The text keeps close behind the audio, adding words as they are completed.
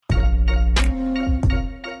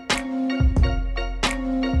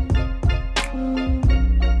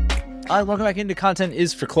Welcome back into Content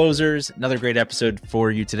is for Closers. Another great episode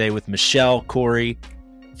for you today with Michelle Corey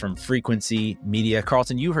from Frequency Media.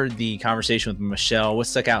 Carlton, you heard the conversation with Michelle. What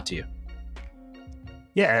stuck out to you?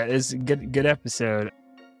 Yeah, it's a good episode.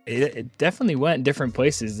 It definitely went in different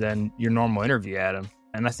places than your normal interview, Adam.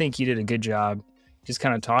 And I think you did a good job just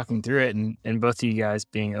kind of talking through it and both of you guys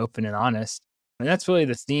being open and honest. And that's really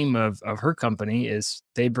the theme of her company is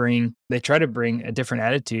they try to bring a different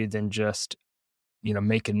attitude than just,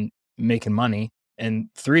 making money. And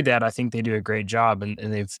through that, I think they do a great job and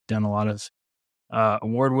they've done a lot of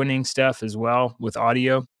award-winning stuff as well with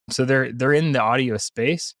audio. So they're in the audio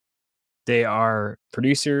space. They are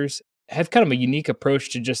producers, have kind of a unique approach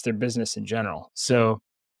to just their business in general. So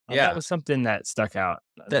that was something that stuck out.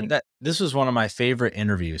 This was one of my favorite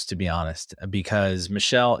interviews, to be honest, because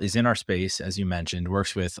Michelle is in our space, as you mentioned,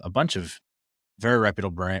 works with a bunch of very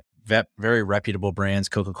reputable brands,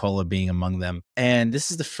 Coca-Cola being among them. And this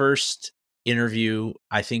is the first interview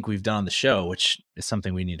I think we've done on the show, which is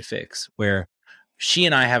something we need to fix, where she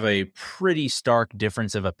and I have a pretty stark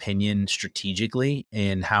difference of opinion strategically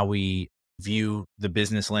in how we view the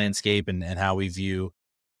business landscape and how we view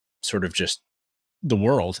sort of just the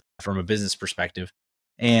world from a business perspective.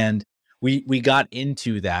 And we got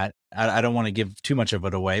into that. I don't want to give too much of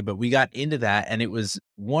it away, but we got into that. And it was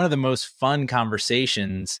one of the most fun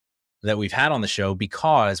conversations that we've had on the show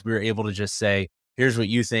because we were able to just say, here's what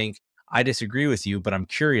you think. I disagree with you, but I'm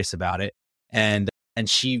curious about it. And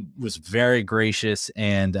she was very gracious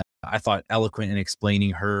and I thought eloquent in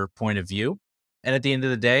explaining her point of view. And at the end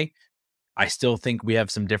of the day, I still think we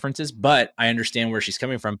have some differences, but I understand where she's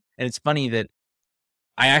coming from. And it's funny that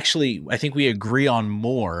I think we agree on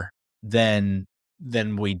more than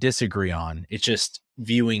we disagree on. It's just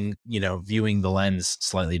viewing the lens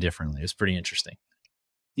slightly differently. It's pretty interesting.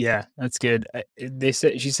 Yeah, that's good.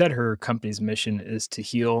 She said her company's mission is to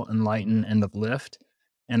heal, enlighten, and uplift.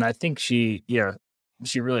 And I think she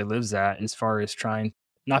really lives that as far as trying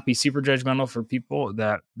not be super judgmental for people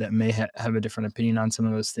that may have a different opinion on some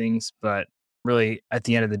of those things, but really at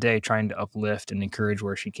the end of the day, trying to uplift and encourage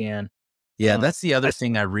where she can. Yeah, that's the other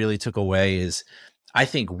thing I really took away is I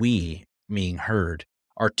think we, being heard,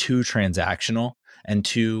 are too transactional and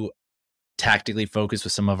too tactically focused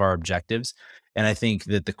with some of our objectives. And I think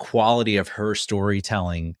that the quality of her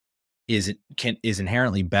storytelling is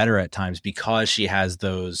inherently better at times because she has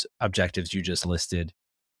those objectives you just listed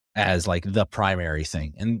as like the primary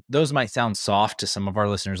thing. And those might sound soft to some of our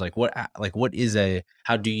listeners.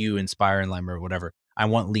 How do you inspire, enlighten, or whatever? I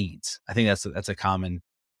want leads. I think that's a common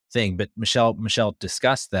thing. But Michelle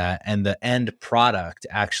discussed that, and the end product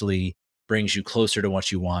actually brings you closer to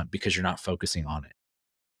what you want because you're not focusing on it.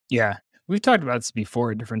 Yeah. We've talked about this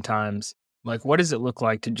before at different times. Like, what does it look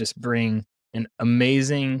like to just bring an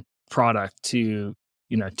amazing product to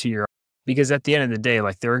your, because at the end of the day,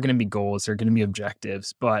 like there are going to be goals, there are going to be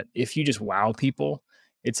objectives, but if you just wow people,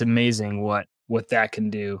 it's amazing what that can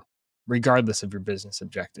do regardless of your business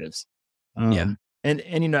objectives. And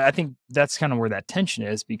I think that's kind of where that tension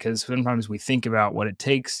is, because sometimes we think about what it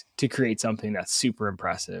takes to create something that's super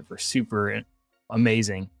impressive or super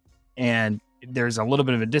amazing. And there's a little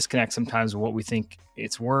bit of a disconnect sometimes with what we think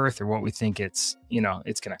it's worth or what we think it's going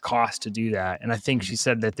to cost to do that. And I think she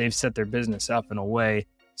said that they've set their business up in a way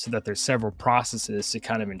so that there's several processes to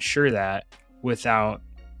kind of ensure that without,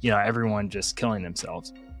 everyone just killing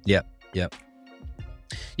themselves. Yep.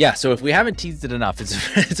 Yeah, so if we haven't teased it enough,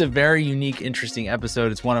 it's a very unique, interesting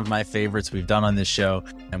episode. It's one of my favorites we've done on this show.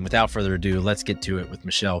 And without further ado, let's get to it with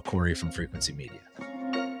Michelle Corey from Frequency Media.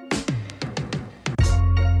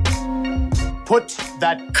 Put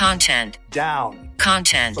that content down.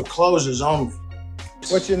 Content. For closers only.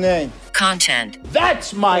 What's your name? Content.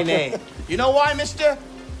 That's my name. You know why, mister?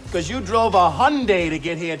 Because you drove a Hyundai to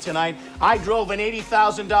get here tonight. I drove an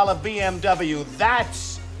 $80,000 BMW.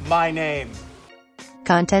 That's my name.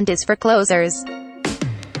 Content is for closers.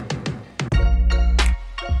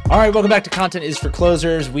 All right, welcome back to Content is for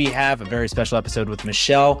Closers. We have a very special episode with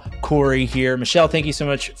Michelle Corey here. Michelle, thank you so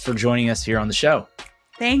much for joining us here on the show.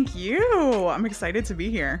 Thank you. I'm excited to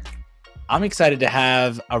be here. I'm excited to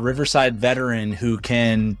have a Riverside veteran who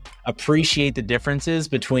can appreciate the differences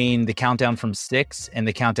between the countdown from 6 and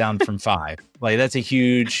the countdown from 5. Like, that's a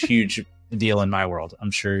huge deal in my world.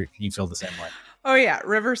 I'm sure you feel the same way. Oh yeah,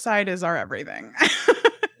 Riverside is our everything.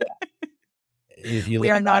 We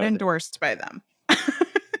are not endorsed by them.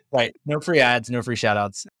 Right. No free ads, no free shout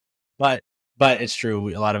outs. But it's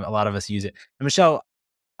true. A lot of us use it. And Michelle,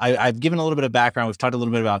 I've given a little bit of background. We've talked a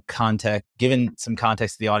little bit about context, given some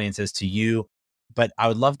context to the audience as to you, but I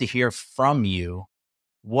would love to hear from you.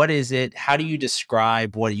 What is it? How do you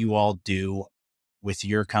describe what you all do? with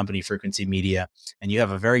your company, Frequency Media, and you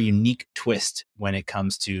have a very unique twist when it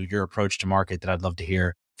comes to your approach to market that I'd love to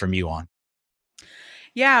hear from you on.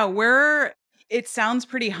 Yeah, it sounds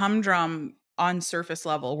pretty humdrum on surface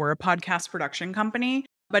level. We're a podcast production company.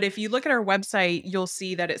 But if you look at our website, you'll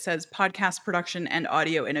see that it says podcast production and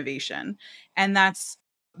audio innovation. And that's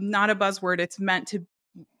not a buzzword. It's meant to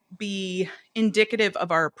be indicative of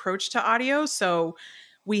our approach to audio. So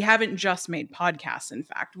we haven't just made podcasts. In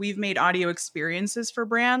fact, we've made audio experiences for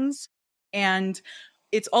brands. And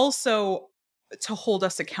it's also to hold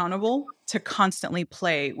us accountable to constantly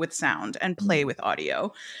play with sound and play with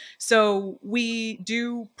audio. So we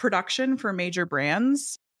do production for major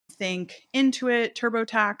brands. Think Intuit,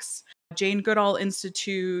 TurboTax, Jane Goodall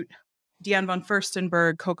Institute, Diane von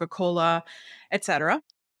Furstenberg, Coca-Cola, etc.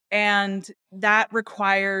 And that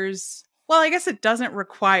requires, well, I guess it doesn't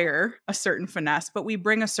require a certain finesse, but we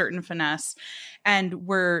bring a certain finesse. And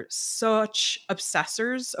we're such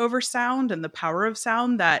obsessors over sound and the power of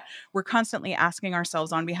sound that we're constantly asking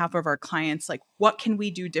ourselves on behalf of our clients, like, what can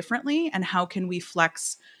we do differently? And how can we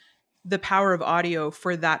flex the power of audio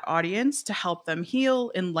for that audience to help them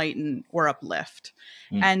heal, enlighten, or uplift?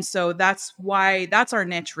 And so that's our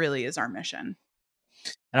niche, really, is our mission.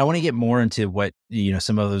 And I want to get more into what,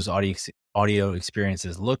 some of those audio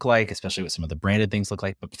experiences look like, especially what some of the branded things look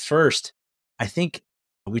like. But first, I think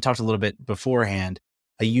we talked a little bit beforehand,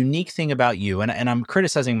 a unique thing about you, and I'm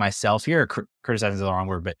criticizing myself here, criticizing is the wrong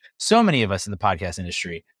word, but so many of us in the podcast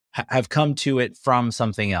industry have come to it from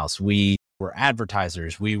something else. We were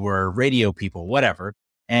advertisers, we were radio people, whatever.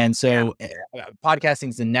 And so podcasting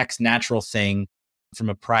is the next natural thing from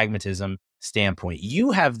a pragmatism standpoint.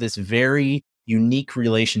 You have this very unique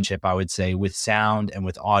relationship, I would say, with sound and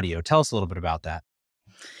with audio. Tell us a little bit about that.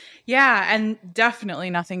 Yeah, and definitely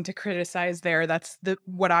nothing to criticize there. That's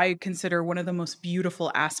what I consider one of the most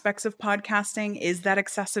beautiful aspects of podcasting is that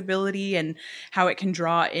accessibility and how it can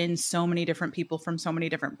draw in so many different people from so many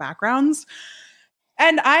different backgrounds.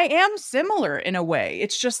 And I am similar in a way.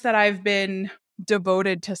 It's just that I've been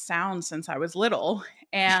devoted to sound since I was little.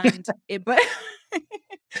 And but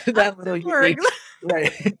that little unique,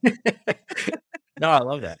 right. No, I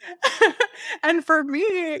love that. And for me,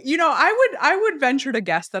 I would venture to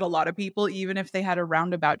guess that a lot of people, even if they had a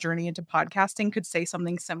roundabout journey into podcasting, could say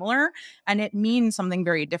something similar, and it means something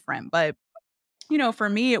very different. But, for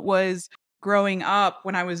me, it was growing up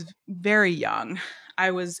when I was very young.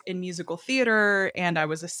 I was in musical theater and I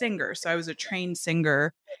was a singer. So I was a trained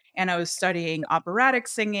singer, and I was studying operatic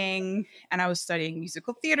singing and I was studying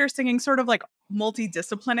musical theater singing, sort of like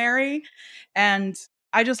multidisciplinary. And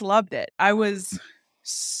I just loved it. I was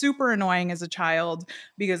super annoying as a child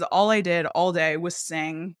because all I did all day was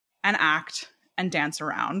sing and act and dance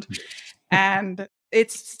around. And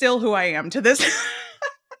it's still who I am to this.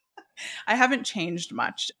 I haven't changed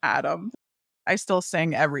much, Adam. I still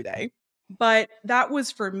sing every day. But that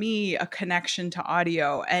was for me a connection to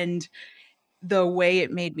audio and the way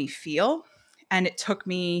it made me feel. And it took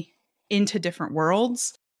me into different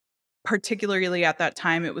worlds. Particularly at that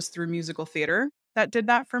time, it was through musical theater that did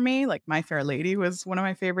that for me. Like My Fair Lady was one of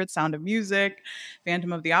my favorites, Sound of Music,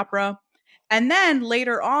 Phantom of the Opera. And then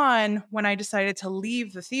later on, when I decided to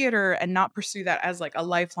leave the theater and not pursue that as like a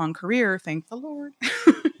lifelong career, thank the Lord,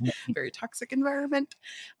 very toxic environment,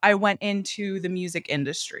 I went into the music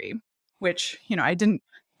industry, which, I didn't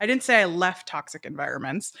say I left toxic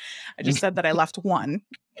environments. I just said that I left one.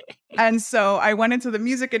 And so I went into the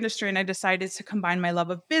music industry and I decided to combine my love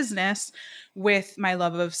of business with my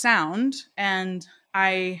love of sound. And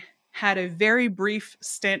I had a very brief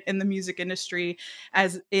stint in the music industry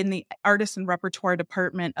as in the artist and repertoire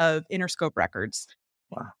department of Interscope Records.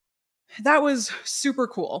 Wow. That was super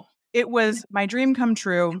cool. It was my dream come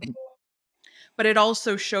true. But it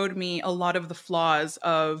also showed me a lot of the flaws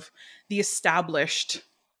of the established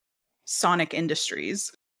sonic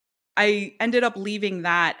industries. I ended up leaving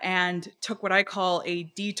that and took what I call a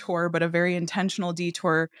detour, but a very intentional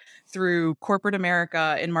detour through corporate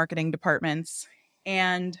America in marketing departments.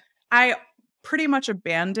 And I pretty much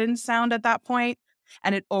abandoned sound at that point,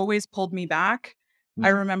 and it always pulled me back. I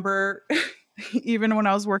remember even when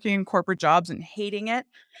I was working in corporate jobs and hating it,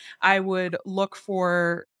 I would look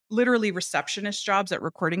for literally receptionist jobs at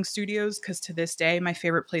recording studios, because to this day, my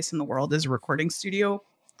favorite place in the world is a recording studio.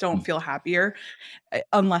 Don't feel happier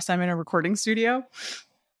unless I'm in a recording studio.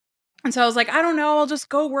 And so I was like, I don't know, I'll just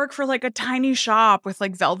go work for like a tiny shop with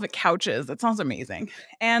like velvet couches. That sounds amazing.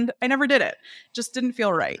 And I never did it. Just didn't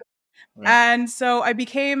feel right. And so I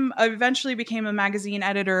eventually became a magazine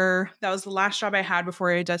editor. That was the last job I had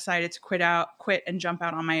before I decided to quit and jump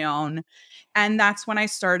out on my own. And that's when I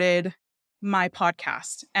started my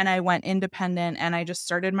podcast and I went independent and I just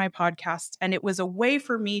started my podcast. And it was a way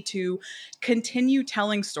for me to continue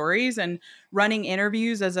telling stories and running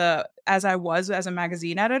interviews as I was as a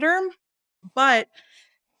magazine editor. But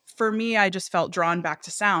for me, I just felt drawn back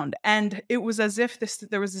to sound. And it was as if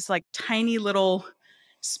there was this like tiny little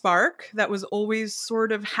spark that was always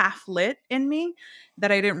sort of half lit in me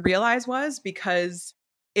that I didn't realize was, because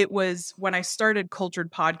it was when I started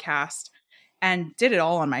Cultured Podcast and did it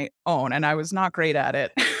all on my own. And I was not great at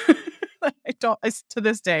it. To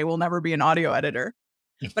this day, will never be an audio editor.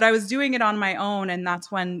 But I was doing it on my own. And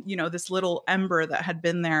that's when, this little ember that had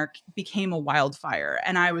been there became a wildfire.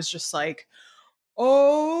 And I was just like,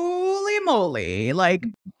 holy moly, like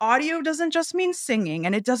audio doesn't just mean singing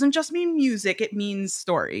and it doesn't just mean music. It means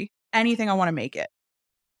story. Anything I want to make it.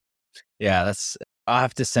 Yeah, I'll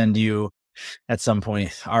have to send you at some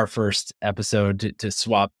point our first episode to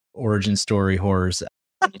swap origin story horrors.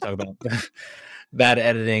 You talk about bad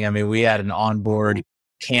editing. I mean, we had an onboard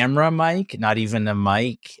camera mic, not even a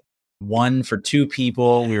mic, one for two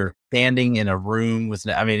people. We were standing in a room with,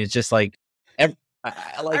 it's just like,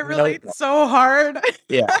 I relate so hard.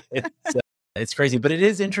 Yeah, it's crazy, but it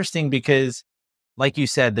is interesting because, like you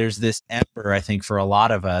said, there's this ember, I think, for a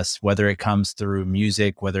lot of us, whether it comes through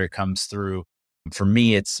music, whether it comes through, for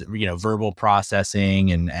me, it's, verbal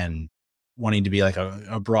processing and wanting to be like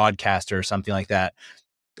a broadcaster or something like that.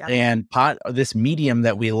 Yeah. And this medium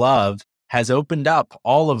that we love has opened up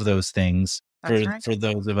all of those things for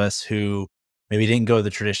those of us who maybe didn't go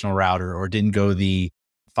the traditional route or didn't go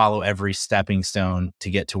follow every stepping stone to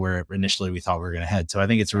get to where initially we thought we were going to head. So I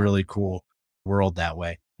think it's a really cool world that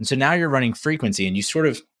way. And so now you're running Frequency, and you sort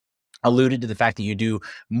of alluded to the fact that you do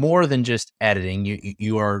more than just editing.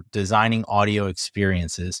 You are designing audio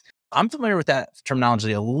experiences. I'm familiar with that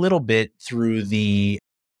terminology a little bit through the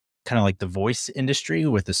kind of like the voice industry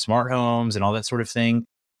with the smart homes and all that sort of thing.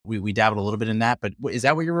 We dabbled a little bit in that, but is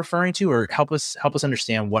that what you're referring to, or help us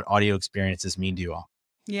understand what audio experiences mean to you all?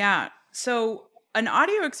 Yeah. So an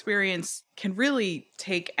audio experience can really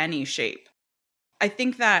take any shape. I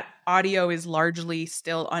think that audio is largely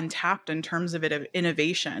still untapped in terms of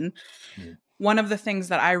innovation. Mm. One of the things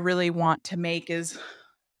that I really want to make is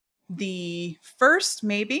the first,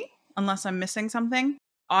 maybe, unless I'm missing something,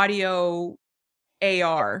 audio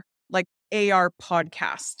AR, like AR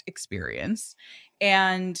podcast experience.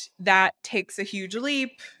 And that takes a huge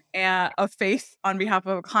leap of faith on behalf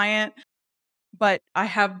of a client. But I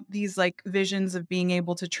have these like visions of being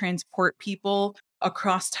able to transport people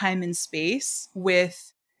across time and space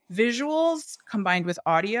with visuals combined with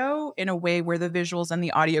audio in a way where the visuals and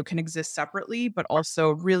the audio can exist separately, but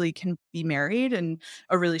also really can be married in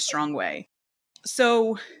a really strong way.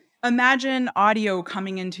 So imagine audio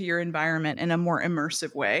coming into your environment in a more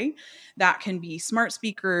immersive way. That can be smart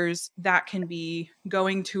speakers, that can be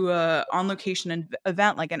going to a on-location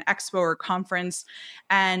event like an expo or conference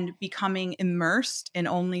and becoming immersed in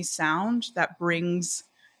only sound that brings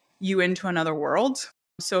you into another world.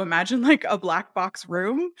 So imagine like a black box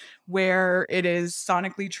room where it is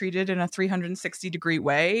sonically treated in a 360-degree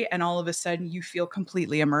way, and all of a sudden you feel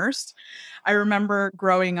completely immersed. I remember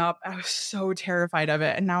growing up, I was so terrified of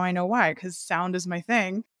it. And now I know why, because sound is my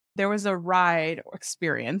thing. There was a ride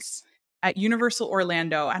experience at Universal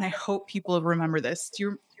Orlando, and I hope people remember this. Do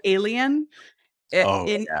you Alien?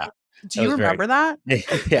 Yeah. Do you remember that?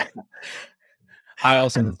 Yeah. I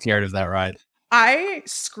also am scared of that ride. I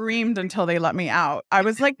screamed until they let me out. I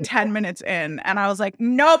was like 10 minutes in and I was like,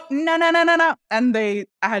 nope, no. And I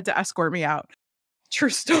had to escort me out. True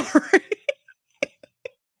story.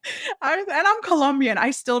 I'm Colombian.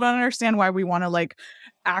 I still don't understand why we want to like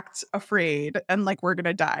act afraid and like we're going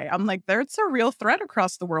to die. I'm like, there's a real threat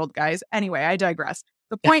across the world, guys. Anyway, I digress.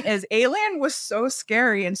 The point is, Alien was so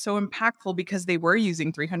scary and so impactful because they were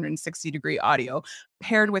using 360-degree audio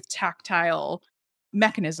paired with tactile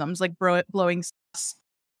mechanisms like blowing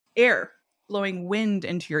air, blowing wind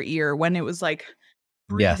into your ear when it was like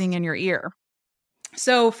breathing in your ear.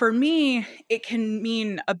 So for me, it can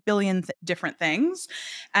mean a billion different things.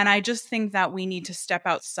 And I just think that we need to step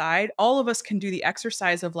outside. All of us can do the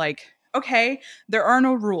exercise of like, okay, there are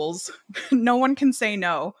no rules. No one can say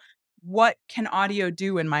no. What can audio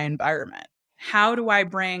do in my environment? How do I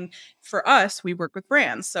bring, for us, we work with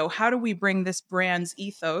brands. So how do we bring this brand's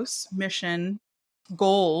ethos, mission,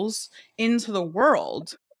 goals into the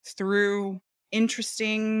world through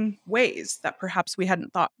interesting ways that perhaps we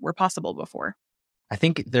hadn't thought were possible before? I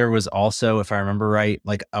think there was also, if I remember right,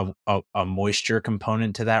 like a moisture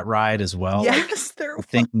component to that ride as well. Yes, like, there was. I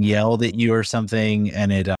think yelled at you or something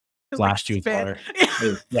and it flashed you with water.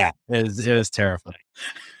 It was terrifying.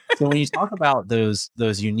 So when you talk about those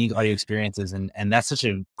unique audio experiences, and that's such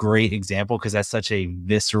a great example because that's such a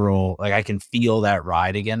visceral, like I can feel that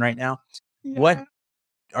ride again right now. What Yeah.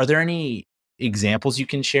 are there any examples you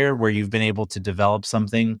can share where you've been able to develop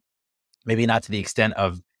something, maybe not to the extent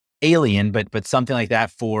of Alien, but something like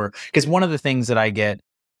that for, because one of the things that I get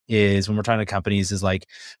is when we're talking to companies is like,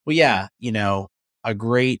 well, yeah, a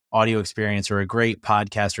great audio experience or a great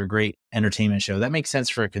podcast or a great entertainment show, that makes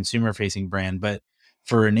sense for a consumer facing brand, but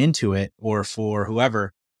for an Intuit or for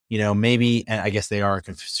whoever, maybe, and I guess they are a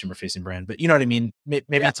consumer facing brand, but you know what I mean? Maybe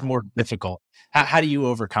it's more difficult. How do you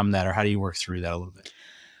overcome that, or how do you work through that a little bit?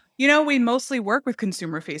 We mostly work with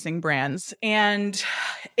consumer facing brands, and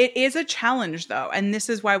it is a challenge though. And this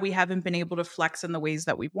is why we haven't been able to flex in the ways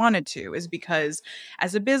that we wanted to, is because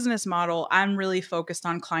as a business model, I'm really focused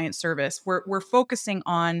on client service. We're focusing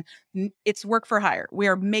on it's work for hire. We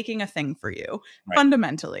are making a thing for you. Right.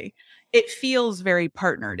 Fundamentally, it feels very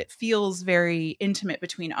partnered. It feels very intimate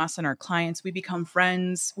between us and our clients. We become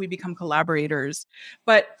friends, we become collaborators,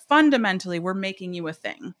 but fundamentally, we're making you a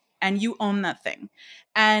thing. And you own that thing.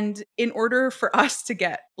 And in order for us to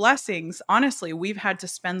get blessings, honestly, we've had to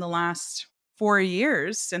spend the last 4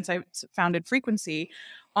 years since I founded Frequency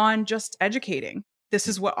on just educating. This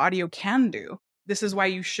is what audio can do. This is why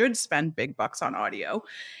you should spend big bucks on audio.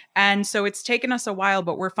 And so it's taken us a while,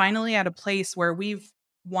 but we're finally at a place where we've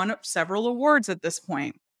won several awards at this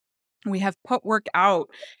point. We have put work out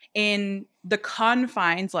in the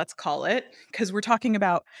confines, let's call it, because we're talking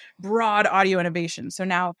about broad audio innovation. So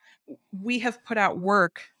now we have put out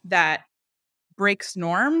work that breaks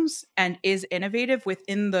norms and is innovative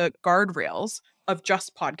within the guardrails of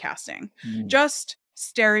just podcasting, just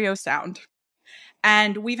stereo sound.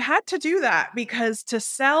 And we've had to do that because to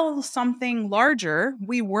sell something larger,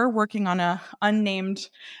 we were working on a unnamed,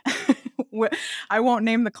 I won't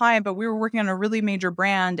name the client, but we were working on a really major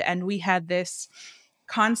brand. And we had this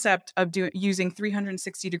concept of using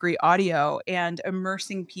 360-degree audio and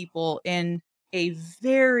immersing people in a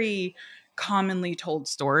very commonly told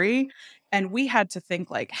story. And we had to think,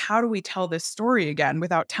 like, how do we tell this story again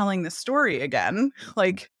without telling the story again?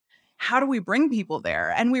 Like, how do we bring people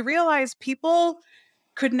there? And we realized people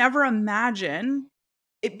could never imagine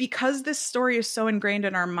it, because this story is so ingrained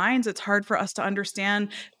in our minds. It's hard for us to understand.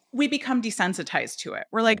 We become desensitized to it.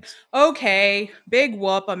 We're like, okay, big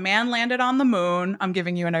whoop, a man landed on the moon. I'm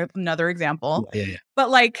giving you another example. Yeah. But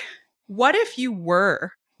like, what if you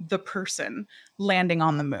were the person landing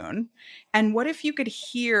on the moon? And what if you could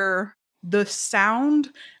hear the sound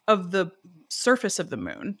of the surface of the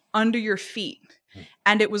moon under your feet?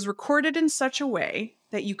 And it was recorded in such a way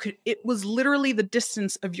that it was literally the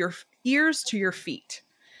distance of your ears to your feet.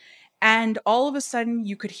 And all of a sudden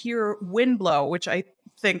you could hear wind blow, which I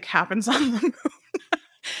think happens on the moon.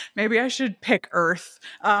 Maybe I should pick Earth.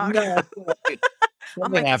 I'm like,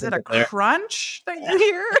 is it a crunch that you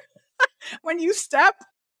hear when you step?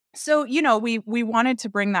 So, we wanted to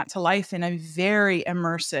bring that to life in a very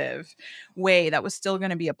immersive way that was still going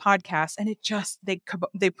to be a podcast. And it just, they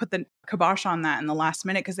put the kibosh on that in the last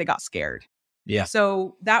minute because they got scared. Yeah.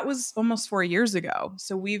 So that was almost 4 years ago.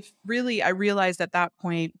 So I realized at that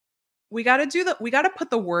point, we got to put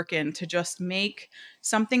the work in to just make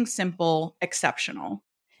something simple exceptional.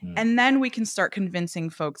 And then we can start convincing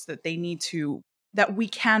folks that that we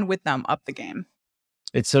can with them up the game.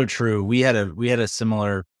 It's so true. We had a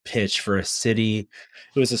similar pitch for a city.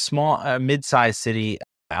 It was a small, mid-sized city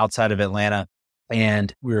outside of Atlanta,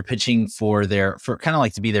 and we were pitching for kind of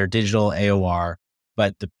like to be their digital AOR.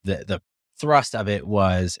 But the thrust of it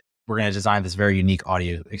was, we're going to design this very unique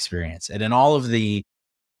audio experience. And in all of the,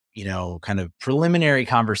 kind of preliminary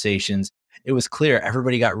conversations, it was clear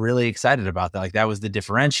everybody got really excited about that. Like, that was the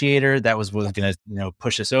differentiator. That was what was going to,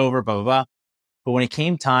 push us over, blah, blah, blah. But when it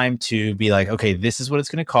came time to be like, okay, this is what it's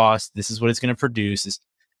going to cost, this is what it's going to produce.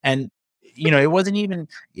 And, it wasn't even,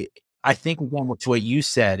 I think, again, to what you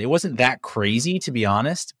said, it wasn't that crazy, to be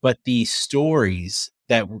honest, but the stories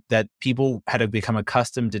that people had to become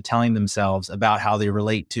accustomed to telling themselves about how they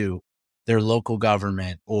relate to their local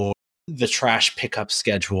government or the trash pickup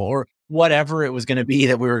schedule or whatever it was going to be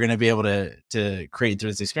that we were going to be able to create through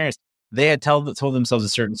this experience, they had told themselves a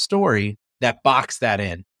certain story that boxed that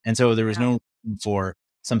in. And so there was no room for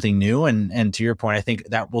something new. And to your point, I think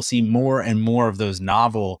that we'll see more and more of those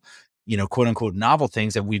novel, quote unquote novel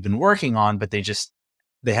things that we've been working on, but they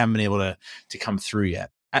haven't been able to come through yet.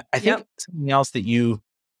 I think something else that you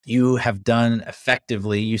have done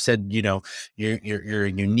effectively, you said, you're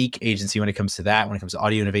a unique agency when it comes to that, when it comes to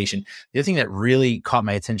audio innovation. The other thing that really caught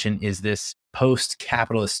my attention is this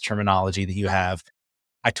post-capitalist terminology that you have.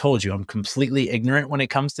 I told you I'm completely ignorant when it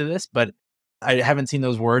comes to this, but I haven't seen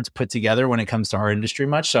those words put together when it comes to our industry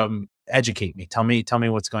much. So educate me. Tell me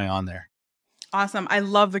what's going on there. Awesome. I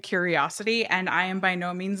love the curiosity, and I am by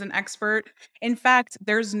no means an expert. In fact,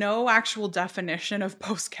 there's no actual definition of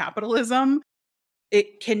post-capitalism.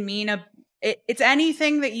 It can mean it's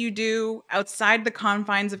anything that you do outside the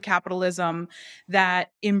confines of capitalism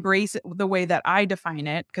that embrace it the way that I define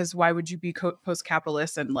it. Because why would you be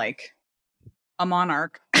post-capitalist and like a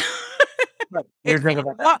monarch?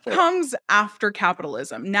 What comes after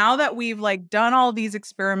capitalism? Now that we've like done all these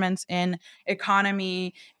experiments in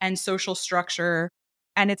economy and social structure,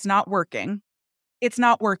 and it's not working. It's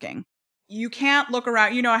not working. You can't look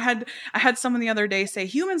around. You know, I had someone the other day say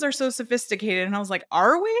humans are so sophisticated, and I was like,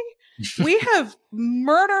 are we? We have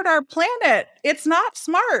murdered our planet. It's not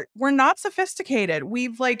smart. We're not sophisticated. We're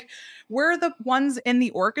the ones in the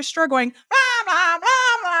orchestra going, blah, blah,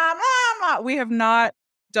 blah, blah, blah, blah. We have not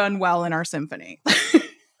done well in our symphony.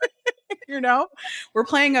 You know, we're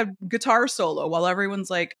playing a guitar solo while everyone's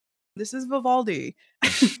like, this is Vivaldi.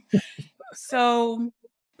 So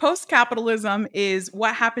post-capitalism is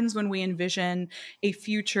what happens when we envision a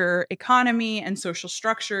future economy and social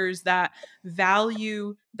structures that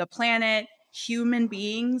value the planet, human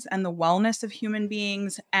beings, and the wellness of human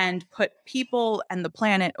beings, and put people and the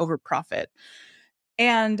planet over profit.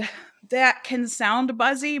 And that can sound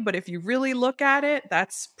buzzy, but if you really look at it,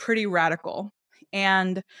 that's pretty radical.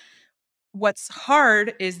 And what's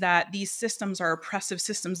hard is that these systems are oppressive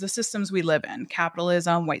systems, the systems we live in,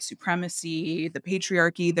 capitalism, white supremacy, the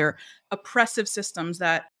patriarchy, they're oppressive systems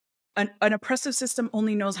that an oppressive system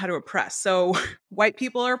only knows how to oppress. So white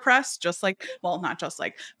people are oppressed,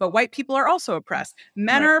 but white people are also oppressed.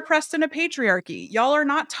 Men are oppressed in a patriarchy. Y'all are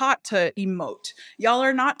not taught to emote. Y'all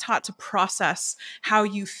are not taught to process how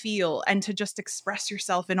you feel and to just express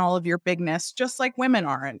yourself in all of your bigness, just like women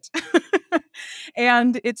aren't.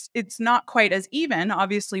 And it's not quite as even.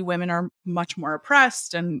 Obviously, women are much more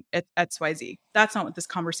oppressed and XYZ. That's not what this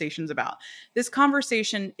conversation's about. This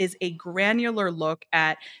conversation is a granular look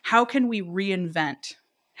at how can we reinvent?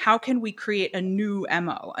 How can we create a new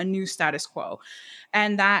MO, a new status quo?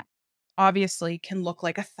 And that obviously can look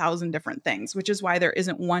like 1,000 different things, which is why there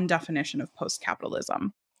isn't one definition of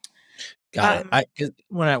post-capitalism. Got it.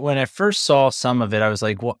 When I first saw some of it, I was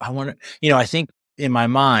like, well, I want to, I think in my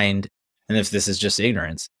mind, and if this is just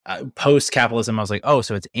ignorance, post-capitalism, I was like, oh,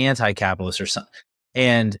 so it's anti-capitalist or something.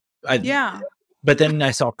 And but then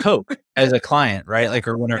I saw Coke as a client, right? Like,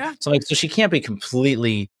 or whatever. Yeah. So she can't be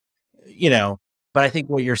completely, but I think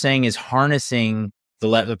what you're saying is harnessing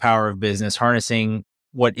the power of business, harnessing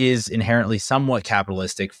what is inherently somewhat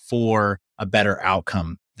capitalistic for a better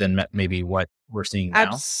outcome than maybe what we're seeing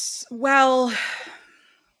now. Well,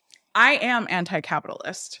 I am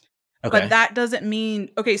anti-capitalist. Okay. But that doesn't mean,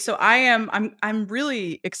 so I'm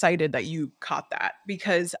really excited that you caught that,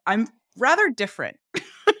 because I'm rather different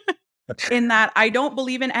in that I don't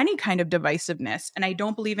believe in any kind of divisiveness, and I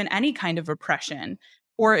don't believe in any kind of oppression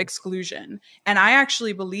or exclusion. And I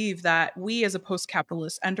actually believe that we as a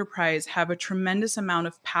post-capitalist enterprise have a tremendous amount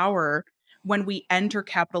of power when we enter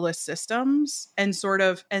capitalist systems and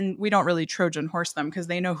we don't really Trojan horse them because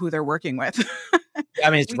they know who they're working with. I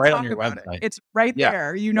mean, it's right on your website. It's right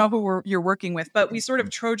there. You know who you're working with, but we sort of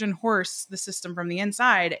Trojan horse the system from the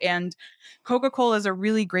inside. And Coca-Cola is a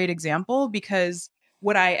really great example, because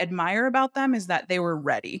what I admire about them is that they were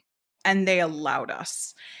ready and they allowed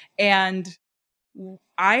us. And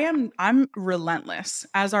I'm relentless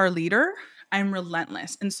as our leader. I'm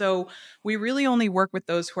relentless. And so we really only work with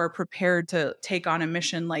those who are prepared to take on a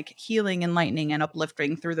mission like healing, enlightening, and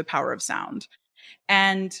uplifting through the power of sound.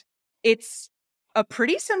 And it's a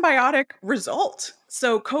pretty symbiotic result.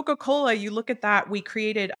 So Coca-Cola, you look at that, we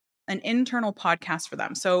created an internal podcast for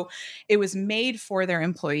them. So it was made for their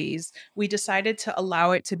employees. We decided to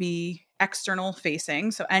allow it to be external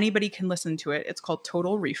facing, so anybody can listen to it. It's called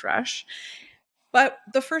Total Refresh. But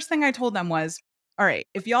the first thing I told them was, all right,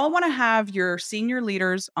 if y'all want to have your senior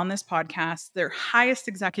leaders on this podcast, they're highest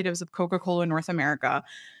executives of Coca-Cola North America,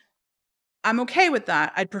 I'm okay with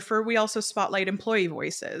that. I'd prefer we also spotlight employee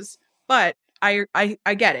voices. But I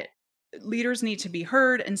get it. Leaders need to be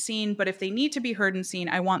heard and seen, but if they need to be heard and seen,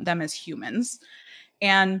 I want them as humans.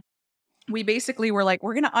 And we basically were like,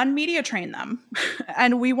 we're going to unmedia train them.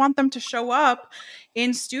 And we want them to show up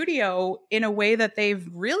in studio in a way that they've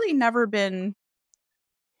really never been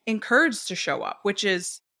encouraged to show up, which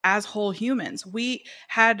is as whole humans. We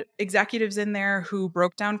had executives in there who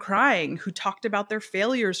broke down crying, who talked about their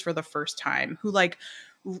failures for the first time, who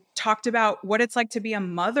talked about what it's like to be a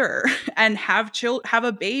mother and have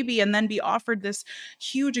a baby and then be offered this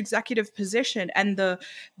huge executive position, and the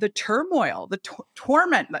turmoil, the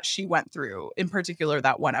torment that she went through, in particular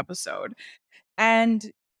that one episode.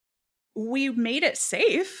 And we made it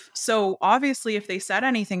safe. So obviously, if they said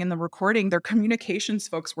anything in the recording, their communications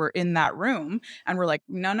folks were in that room and we're like,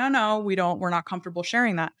 no, we're not comfortable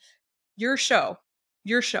sharing that. Your show,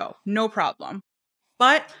 no problem.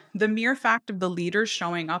 But the mere fact of the leaders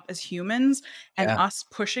showing up as humans and us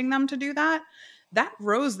pushing them to do that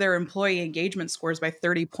rose their employee engagement scores by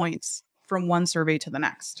 30 points from one survey to the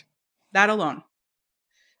next. That alone.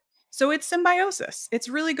 So it's symbiosis. It's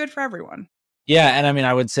really good for everyone. Yeah. And I mean,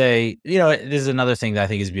 I would say, this is another thing that I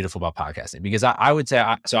think is beautiful about podcasting, because I would say,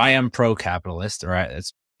 I am pro-capitalist, right?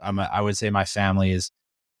 I would say my family is,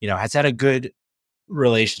 has had a good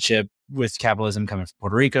relationship with capitalism coming from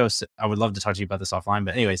Puerto Rico. So I would love to talk to you about this offline,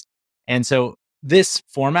 but anyways. And so this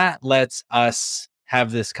format lets us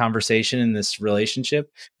have this conversation in this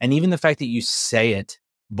relationship. And even the fact that you say it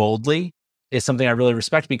boldly is something I really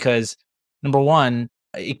respect, because number one,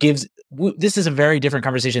 this is a very different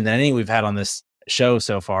conversation than any we've had on this show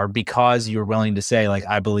so far, because you're willing to say, like,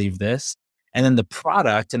 I believe this. And then the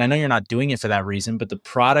product, and I know you're not doing it for that reason, but the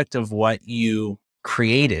product of what you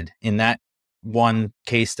created in that one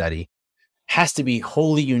case study has to be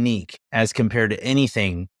wholly unique as compared to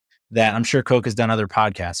anything that I'm sure Coke has done other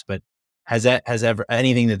podcasts, but has ever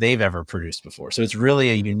anything that they've ever produced before. So it's really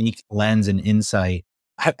a unique lens and insight.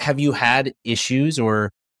 Have you had issues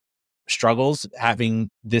or struggles having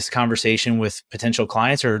this conversation with potential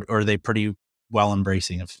clients, or are they pretty well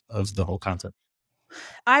embracing of the whole concept?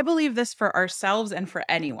 I believe this for ourselves and for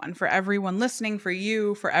anyone, for everyone listening, for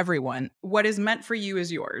you, for everyone. What is meant for you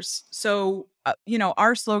is yours. So,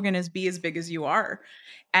 our slogan is be as big as you are.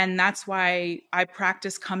 And that's why I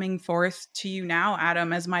practice coming forth to you now,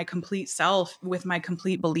 Adam, as my complete self with my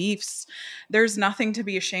complete beliefs. There's nothing to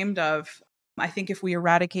be ashamed of. I think if we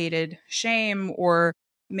eradicated shame or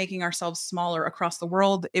making ourselves smaller across the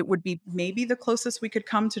world, it would be maybe the closest we could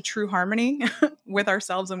come to true harmony with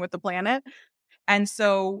ourselves and with the planet. And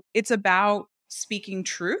so it's about speaking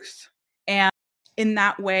truth. And in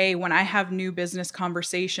that way, when I have new business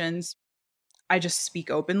conversations, I just speak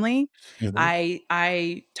openly. Mm-hmm.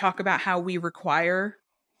 I talk about how we require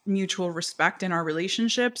mutual respect in our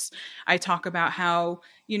relationships. I talk about how,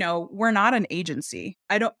 we're not an agency.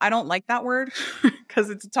 I don't like that word because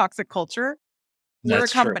it's a toxic culture. We're a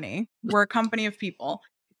company. We're a company of people.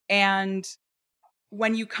 And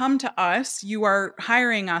when you come to us, you are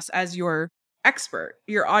hiring us as your expert,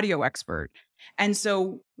 your audio expert. And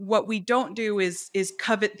so what we don't do is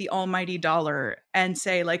covet the almighty dollar and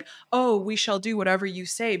say, like, oh, we shall do whatever you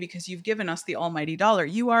say because you've given us the almighty dollar.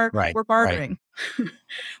 We're bartering. Right.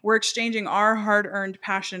 We're exchanging our hard-earned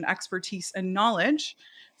passion, expertise, and knowledge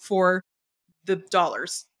for the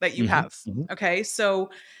dollars that you have. Mm-hmm. Okay.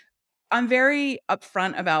 So I'm very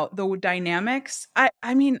upfront about the dynamics.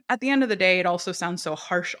 I mean, at the end of the day, it also sounds so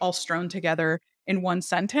harsh, all strewn together in one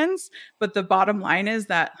sentence. But the bottom line is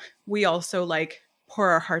that we also pour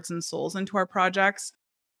our hearts and souls into our projects.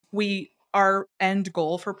 Our end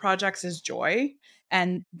goal for projects is joy.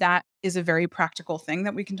 And that is a very practical thing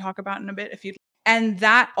that we can talk about in a bit if you'd. And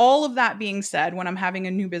that, all of that being said, when I'm having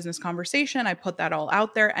a new business conversation, I put that all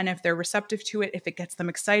out there. And if they're receptive to it, if it gets them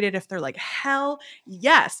excited, if they're like, hell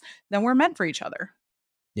yes, then we're meant for each other.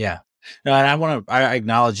 Yeah. No, and I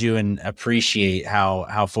acknowledge you and appreciate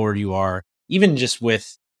how forward you are. Even just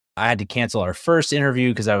I had to cancel our first interview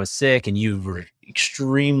because I was sick, and you were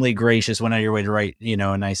extremely gracious, went out of your way to write,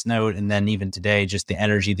 a nice note. And then even today, just the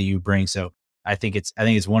energy that you bring. So I think it's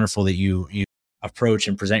wonderful that you approach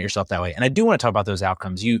and present yourself that way. And I do want to talk about those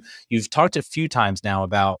outcomes. You've talked a few times now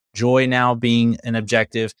about joy now being an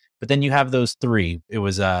objective, but then you have those three. It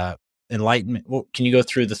was enlightenment. Well, can you go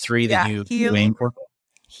through the three that you aim for?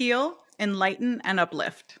 Heal, enlighten, and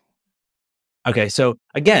uplift. Okay. So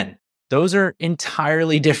again, those are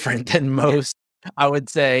entirely different than most, I would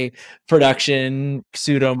say, production,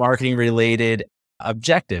 pseudo marketing related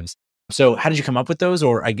objectives. So how did you come up with those?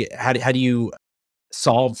 Or how do you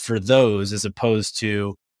solve for those as opposed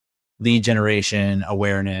to lead generation,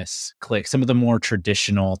 awareness, click, some of the more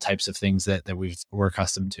traditional types of things that we're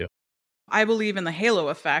accustomed to? I believe in the halo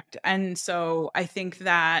effect. And so I think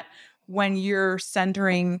that when you're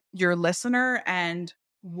centering your listener and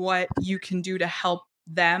what you can do to help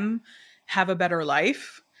them have a better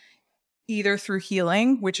life, either through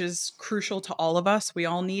healing, which is crucial to all of us. We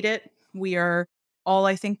all need it. We are all,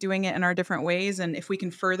 I think, doing it in our different ways. And if we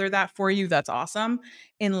can further that for you, that's awesome.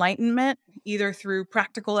 Enlightenment, either through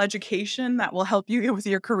practical education that will help you with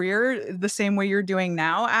your career the same way you're doing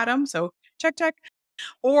now, Adam. So check,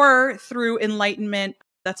 or through enlightenment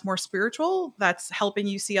that's more spiritual, that's helping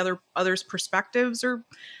you see others' perspectives or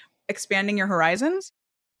expanding your horizons.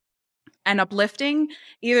 And uplifting,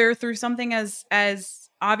 either through something as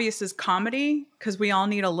obvious as comedy, because we all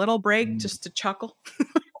need a little break just to chuckle.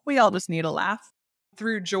 We all just need a laugh.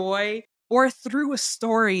 Through joy, or through a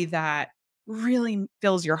story that really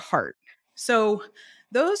fills your heart. So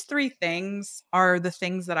those three things are the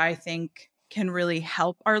things that I think can really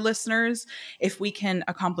help our listeners. If we can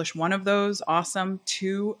accomplish one of those, awesome.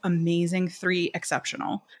 Two, amazing. Three,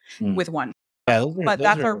 exceptional with one. Yeah, but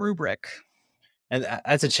that's our rubric. And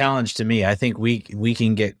that's a challenge to me. I think we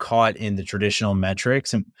can get caught in the traditional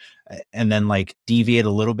metrics and then like deviate a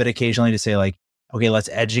little bit occasionally to say like, okay, let's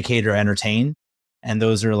educate or entertain. And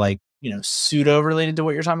those are like, pseudo related to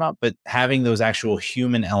what you're talking about, but having those actual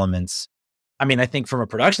human elements, I mean, I think from a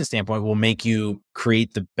production standpoint will make you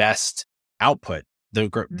create the best output, the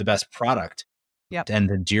best product. Yep. And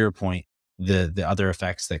then to your point, the other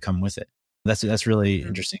effects that come with it. That's really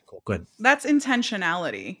interesting. Cool. Good. That's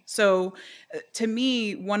intentionality. So to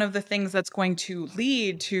me, one of the things that's going to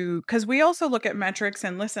lead to, because we also look at metrics,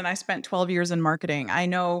 and listen, I spent 12 years in marketing. I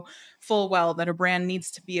know full well that a brand needs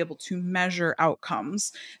to be able to measure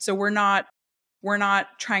outcomes. So we're not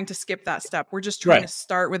trying to skip that step. We're just trying to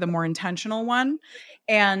start with a more intentional one.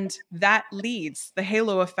 And that leads the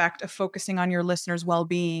halo effect of focusing on your listeners'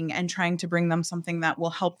 well-being and trying to bring them something that will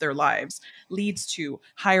help their lives, leads to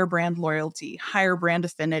higher brand loyalty, higher brand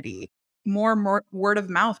affinity, more word of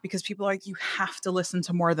mouth, because people are like, you have to listen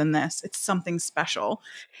to More Than This. It's something special,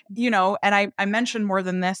 and I mentioned More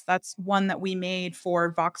Than This. That's one that we made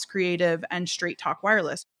for Vox Creative and Straight Talk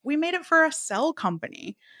Wireless. We made it for a cell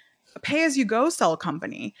company, a pay-as-you-go cell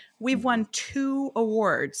company. We've won 2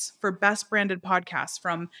 awards for best branded podcasts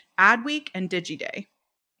from Adweek and DigiDay.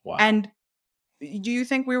 Wow. And do you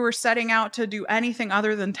think we were setting out to do anything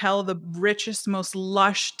other than tell the richest, most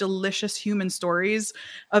lush, delicious human stories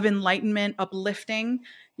of enlightenment, uplifting,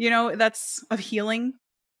 that's of healing?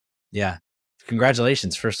 Yeah.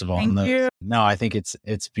 Congratulations, first of all. Thank you. No, I think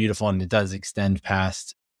it's beautiful, and it does extend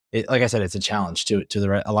past it. Like I said, it's a challenge to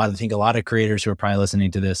I think a lot of creators who are probably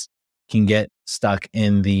listening to this can get stuck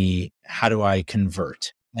in the, how do I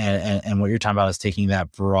convert? And what you're talking about is taking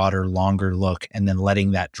that broader, longer look and then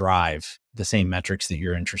letting that drive the same metrics that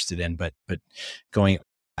you're interested in, but going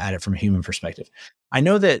at it from a human perspective. I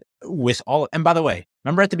know that with all, and by the way,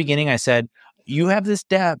 remember at the beginning I said, you have this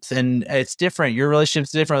depth and it's different. Your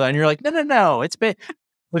relationship's different. And you're like, no, it's been,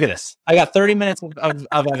 look at this. I got 30 minutes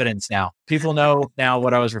of evidence now. People know now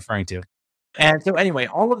what I was referring to. And so anyway,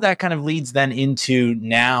 all of that kind of leads then into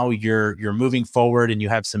now you're moving forward and you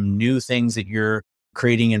have some new things that you're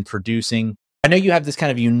creating and producing. I know you have this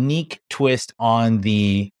kind of unique twist on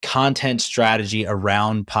the content strategy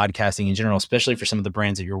around podcasting in general, especially for some of the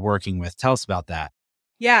brands that you're working with. Tell us about that.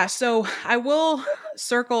 Yeah, so I will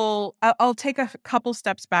I'll take a couple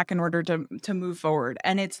steps back in order to move forward.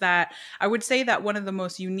 And it's that I would say that one of the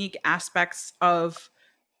most unique aspects of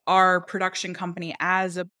our production company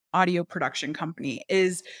as a audio production company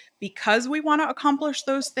is because we want to accomplish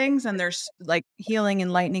those things, and there's like healing,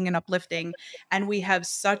 enlightening, and uplifting, and we have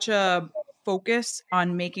such a focus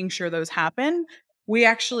on making sure those happen. We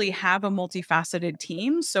actually have a multifaceted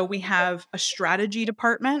team. So we have a strategy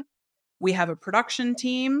department. We have a production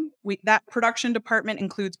team. That production department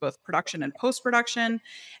includes both production and post-production.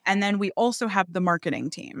 And then we also have the marketing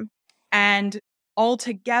team. And all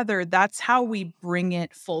together, that's how we bring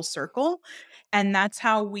it full circle. And that's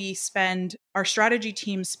how our strategy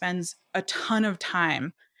team spends a ton of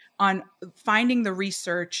time on finding the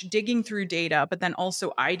research, digging through data, but then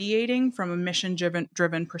also ideating from a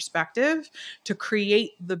mission-driven perspective to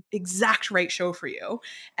create the exact right show for you.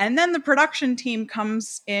 And then the production team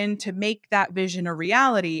comes in to make that vision a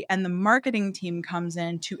reality, and the marketing team comes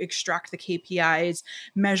in to extract the KPIs,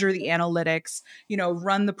 measure the analytics,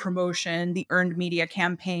 run the promotion, the earned media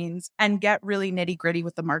campaigns, and get really nitty-gritty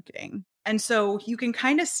with the marketing. And so you can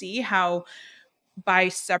kind of see how by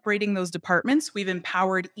separating those departments, we've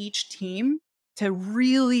empowered each team to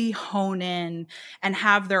really hone in and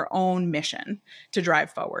have their own mission to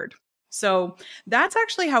drive forward. So that's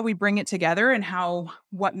actually how we bring it together, and how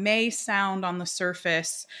what may sound on the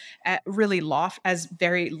surface really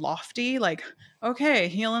very lofty, like, okay,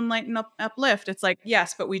 heal, enlighten, uplift. It's like,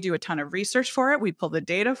 yes, but we do a ton of research for it. We pull the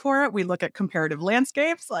data for it. We look at comparative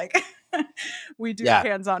landscapes. Like we do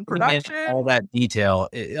hands-on production. And all that detail,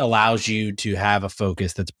 it allows you to have a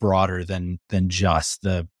focus that's broader than just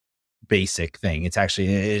the basic thing. It's actually,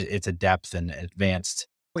 it's a depth and advanced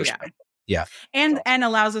perspective. Yeah. And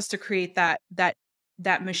allows us to create that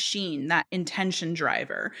machine, that intention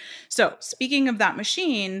driver. So speaking of that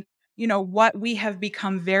machine, what we have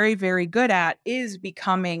become very, very good at is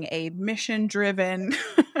becoming a mission-driven,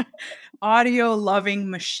 audio-loving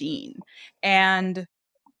machine. And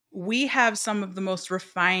we have some of the most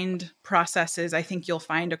refined processes I think you'll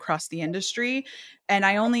find across the industry. And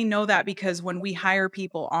I only know that because when we hire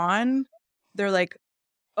people on, they're like,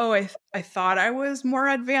 oh, I thought I was more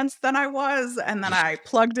advanced than I was. And then I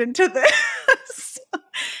plugged into this.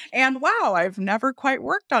 And wow, I've never quite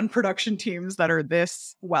worked on production teams that are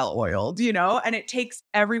this well-oiled, and it takes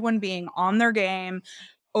everyone being on their game,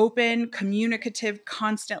 open, communicative,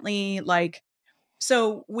 constantly.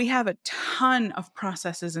 So we have a ton of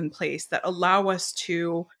processes in place that allow us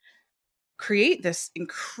to create this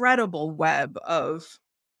incredible web of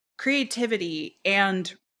creativity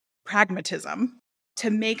and pragmatism to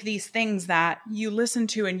make these things that you listen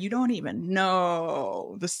to and you don't even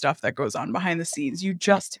know the stuff that goes on behind the scenes. You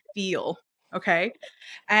just feel, okay?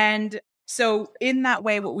 And so in that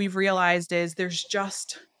way, what we've realized is there's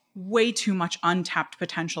just way too much untapped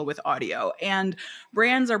potential with audio. And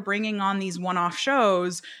brands are bringing on these one-off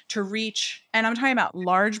shows to reach, and I'm talking about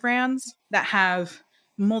large brands that have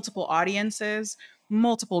multiple audiences,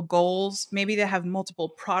 multiple goals. Maybe they have multiple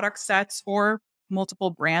product sets or multiple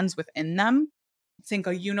brands within them. Think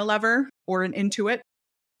a Unilever or an Intuit.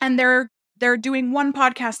 And they're doing one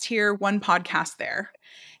podcast here, one podcast there.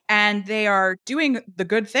 And they are doing the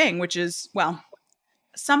good thing, which is, well,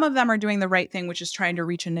 some of them are doing the right thing, which is trying to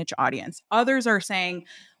reach a niche audience. Others are saying,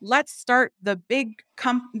 let's start the big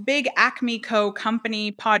Acme Co.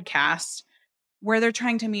 company podcast where they're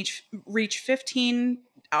trying to reach 15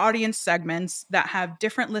 audience segments that have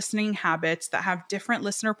different listening habits, that have different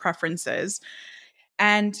listener preferences.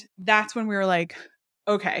 And that's when we were like,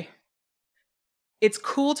 okay, it's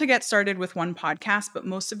cool to get started with one podcast, but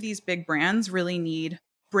most of these big brands really need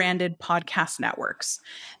branded podcast networks.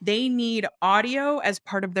 They need audio as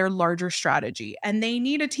part of their larger strategy. And they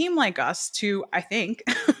need a team like us to, I think,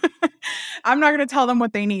 I'm not going to tell them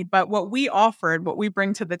what they need, but what we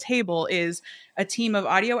bring to the table is a team of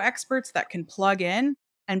audio experts that can plug in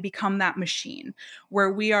and become that machine, where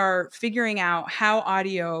we are figuring out how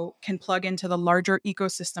audio can plug into the larger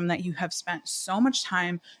ecosystem that you have spent so much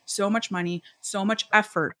time, so much money, so much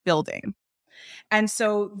effort building. And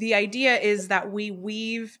so the idea is that we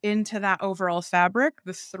weave into that overall fabric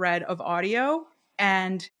the thread of audio,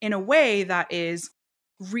 and in a way that is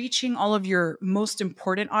reaching all of your most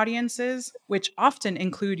important audiences, which often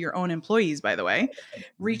include your own employees, by the way,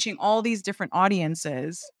 reaching all these different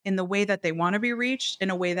audiences in the way that they want to be reached,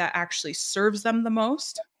 in a way that actually serves them the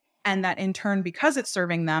most. And that in turn, because it's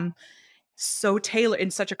serving them so tailored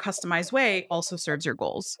in such a customized way, also serves your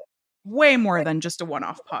goals way more than just a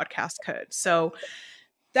one-off podcast could. So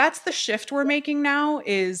that's the shift we're making now,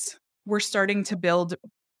 is we're starting to build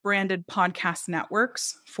branded podcast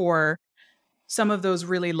networks for some of those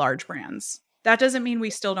really large brands. That doesn't mean we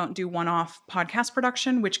still don't do one-off podcast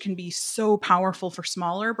production, which can be so powerful for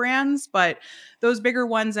smaller brands, but those bigger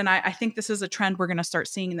ones, and I think this is a trend we're going to start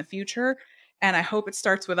seeing in the future, and I hope it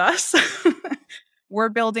starts with us. We're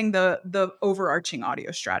building the overarching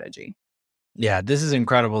audio strategy. Yeah, this is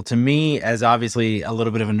incredible. To me, as obviously a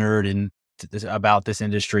little bit of a nerd about this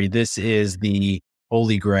industry, this is the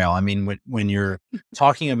holy grail. I mean, when you're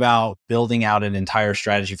talking about building out an entire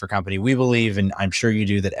strategy for company, we believe, and I'm sure you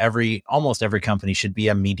do, that almost every company should be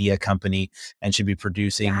a media company and should be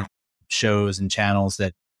producing shows and channels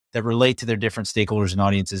that relate to their different stakeholders and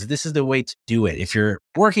audiences. This is the way to do it. If you're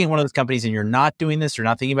working in one of those companies and you're not doing this or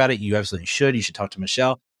not thinking about it, you absolutely should. You should talk to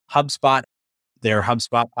Michelle. HubSpot, their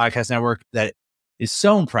HubSpot podcast network, that is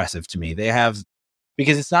so impressive to me. They have,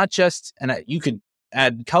 because it's not just, and you could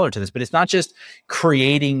add color to this, but it's not just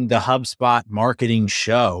creating the HubSpot marketing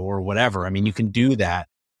show or whatever. I mean, you can do that,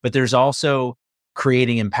 but there's also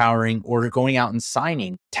creating, empowering, or going out and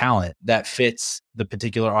signing talent that fits the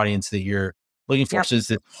particular audience that you're looking for. Yep. So it's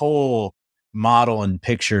this whole model and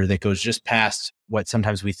picture that goes just past what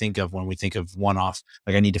sometimes we think of when we think of one-off.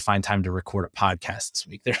 Like, I need to find time to record a podcast this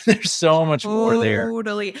week. There's so much more there.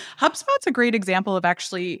 Totally. HubSpot's a great example of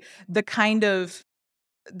actually the kind of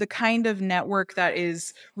the kind of network that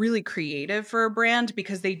is really creative for a brand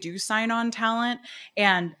because they do sign on talent.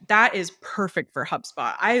 And that is perfect for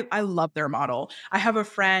HubSpot. I love their model. I have a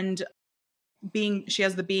friend, she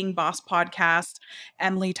has the Being Boss podcast,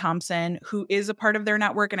 Emily Thompson, who is a part of their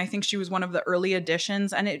network. And I think she was one of the early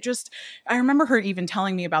additions. And I remember her even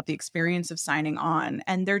telling me about the experience of signing on.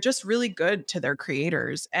 And they're just really good to their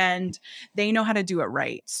creators and they know how to do it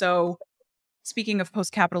right. So speaking of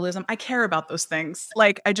post-capitalism, I care about those things.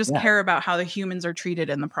 Like, I just care about how the humans are treated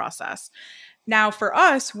in the process. Now, for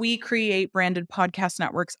us, we create branded podcast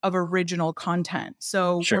networks of original content.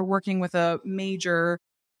 So we're working with a major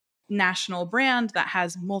national brand that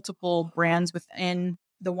has multiple brands within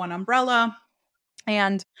the one umbrella.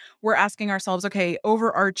 And we're asking ourselves, okay,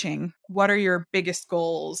 overarching, what are your biggest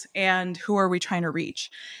goals and who are we trying to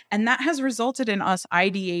reach? And that has resulted in us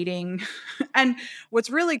ideating. And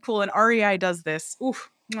what's really cool, and REI does this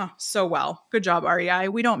so well. Good job, REI.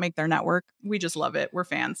 We don't make their network. We just love it. We're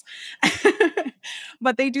fans.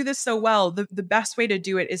 But they do this so well. The best way to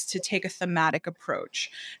do it is to take a thematic approach.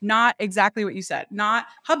 Not exactly what you said. Not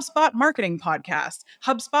HubSpot marketing podcast,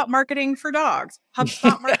 HubSpot marketing for dogs,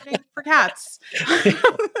 HubSpot marketing for cats.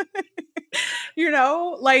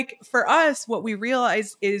 Like for us, what we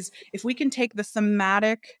realize is if we can take the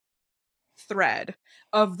thematic thread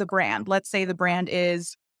of the brand, let's say the brand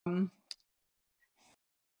is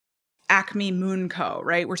Acme Moon Co.,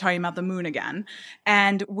 right? We're talking about the moon again.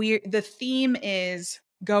 And the theme is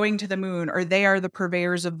going to the moon, or they are the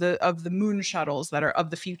purveyors of the moon shuttles that are of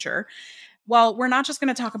the future. Well, we're not just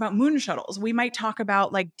going to talk about moon shuttles. We might talk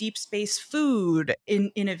about like deep space food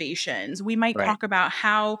innovations. We might talk about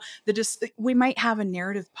how we might have a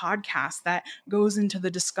narrative podcast that goes into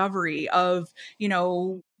the discovery of,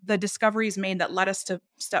 the discoveries made that led us to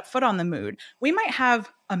step foot on the moon. We might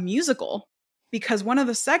have a musical because one of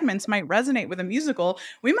the segments might resonate with a musical.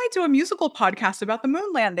 We might do a musical podcast about the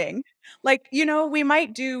moon landing. Like, we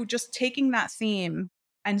might do just taking that theme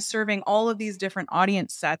and serving all of these different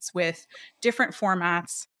audience sets with different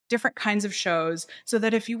formats, different kinds of shows, so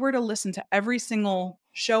that if you were to listen to every single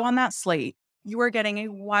show on that slate, you are getting a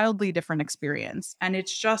wildly different experience. And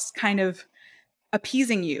it's just kind of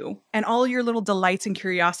appeasing you and all your little delights and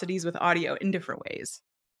curiosities with audio in different ways.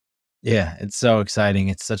 Yeah, it's so exciting.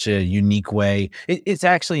 It's such a unique way. It's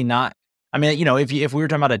actually not. I mean, if we were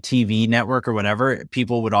talking about a TV network or whatever,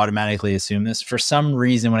 people would automatically assume this. For some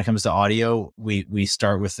reason, when it comes to audio, we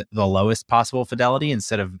start with the lowest possible fidelity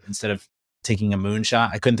instead of taking a moonshot.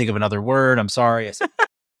 I couldn't think of another word. I'm sorry.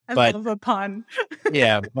 I love a pun.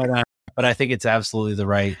 Yeah, but I think it's absolutely the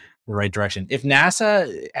right direction. If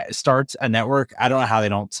NASA starts a network, I don't know how they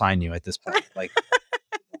don't sign you at this point. Like.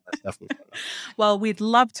 Well, we'd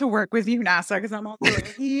love to work with you, NASA, because I'm also a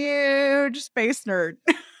huge space nerd.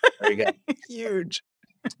 There you go. Huge.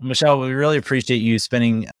 Michelle, we really appreciate you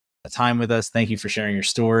spending time with us. Thank you for sharing your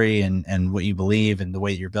story and what you believe and the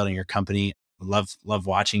way that you're building your company. Love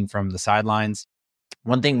watching from the sidelines.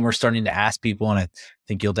 One thing we're starting to ask people, and I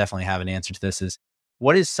think you'll definitely have an answer to this, is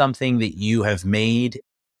what is something that you have made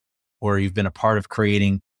or you've been a part of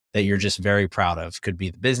creating that you're just very proud of? Could be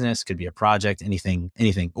the business, could be a project, anything,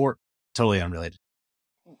 or totally unrelated.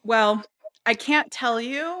 Well, I can't tell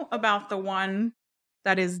you about the one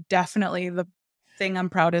that is definitely the thing I'm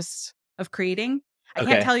proudest of creating. I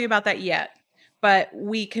can't tell you about that yet, but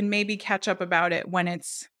we can maybe catch up about it when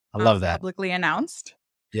it's publicly announced.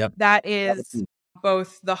 Yep. That is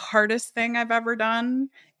both the hardest thing I've ever done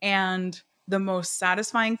and the most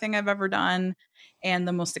satisfying thing I've ever done and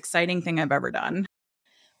the most exciting thing I've ever done.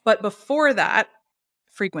 But before that,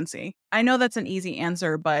 frequency. I know that's an easy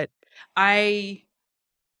answer, but I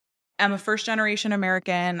am a first-generation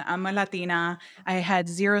American. I'm a Latina. I had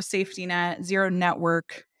zero safety net, zero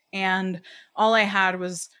network, and all I had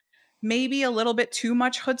was maybe a little bit too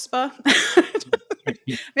much chutzpah.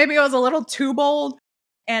 Maybe I was a little too bold,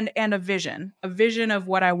 and a vision of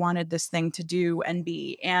what I wanted this thing to do and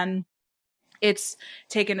be. And it's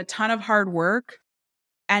taken a ton of hard work.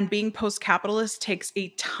 And being post-capitalist takes a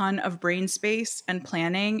ton of brain space and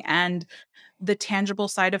planning. And the tangible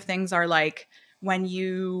side of things are like when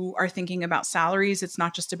you are thinking about salaries, it's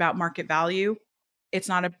not just about market value. It's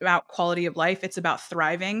not about quality of life. It's about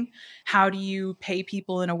thriving. How do you pay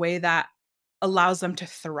people in a way that allows them to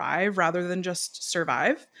thrive rather than just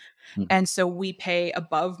survive? And so we pay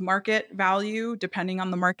above market value depending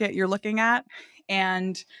on the market you're looking at.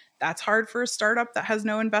 And that's hard for a startup that has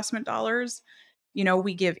no investment dollars.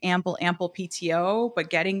 We give ample PTO, but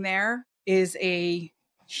getting there is a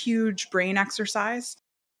huge brain exercise.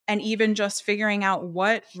 And even just figuring out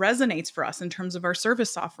what resonates for us in terms of our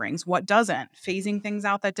service offerings, what doesn't, phasing things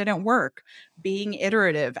out that didn't work, being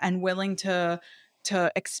iterative and willing to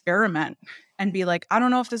experiment and be like, I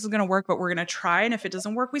don't know if this is going to work, but we're going to try. And if it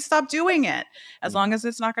doesn't work, we stop doing it, as long as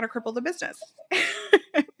it's not going to cripple the business.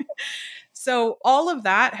 So all of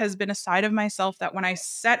that has been a side of myself that when I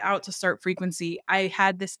set out to start Frequency, I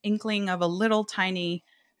had this inkling of a little tiny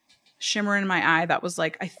shimmer in my eye that was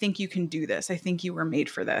like, I think you can do this. I think you were made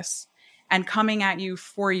for this. And coming at you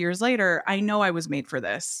 4 years later, I know I was made for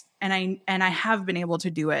this. And I have been able to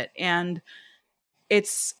do it. And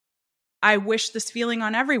I wish this feeling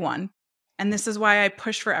on everyone. And this is why I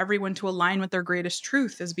push for everyone to align with their greatest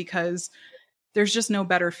truth, is because there's just no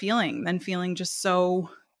better feeling than feeling just so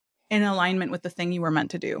in alignment with the thing you were meant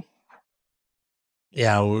to do.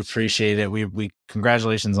 Yeah, we appreciate it. We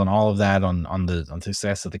congratulations on all of that, on the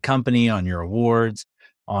success of the company, on your awards,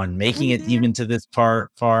 on making it even to this far.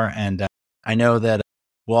 And I know that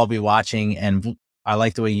we'll all be watching, and I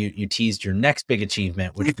like the way you teased your next big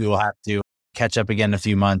achievement, which we will have to catch up again in a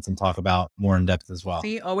few months and talk about more in depth as well.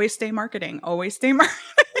 See, always stay marketing. Always stay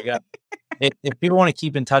marketing. If people want to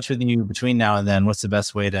keep in touch with you between now and then, what's the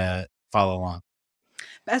best way to follow along?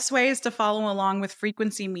 Best way is to follow along with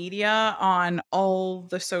Frequency Media on all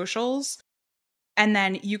the socials. And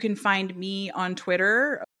then you can find me on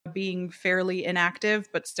Twitter, being fairly inactive,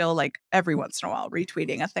 but still like every once in a while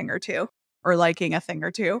retweeting a thing or two or liking a thing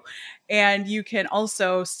or two. And you can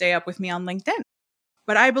also stay up with me on LinkedIn.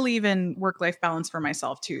 But I believe in work-life balance for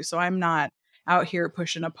myself too. So I'm not out here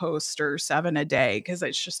pushing a post or 7 a day, because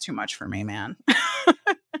it's just too much for me, man.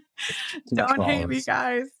 Don't hate me,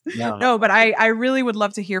 guys. No, but I really would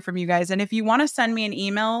love to hear from you guys. And if you want to send me an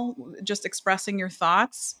email just expressing your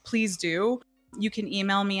thoughts, please do. You can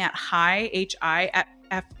email me at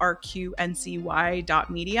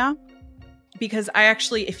hi@frqncy.media. Because I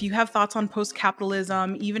actually, if you have thoughts on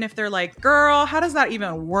post-capitalism, even if they're like, girl, how does that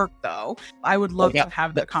even work though? I would love to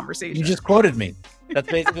have that conversation. You just quoted me.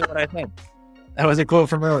 That's basically what I think. That was a quote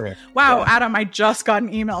from earlier. Wow, yeah. Adam, I just got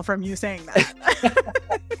an email from you saying that.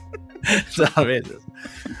 So amazing.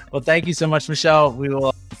 Well, thank you so much, Michelle. We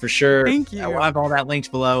will for sure. Thank you. We'll have all that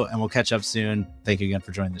linked below, and we'll catch up soon. Thank you again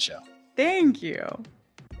for joining the show. Thank you.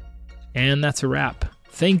 And that's a wrap.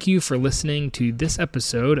 Thank you for listening to this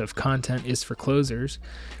episode of Content is for Closers.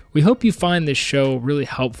 We hope you find this show really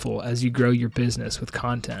helpful as you grow your business with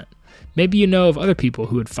content. Maybe you know of other people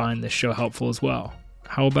who would find this show helpful as well.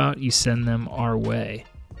 How about you send them our way?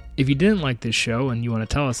 If you didn't like this show and you want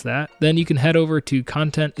to tell us that, then you can head over to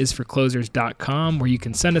contentisforclosers.com, where you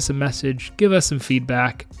can send us a message, give us some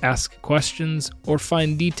feedback, ask questions, or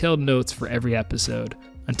find detailed notes for every episode.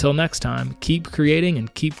 Until next time, keep creating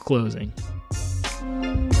and keep closing.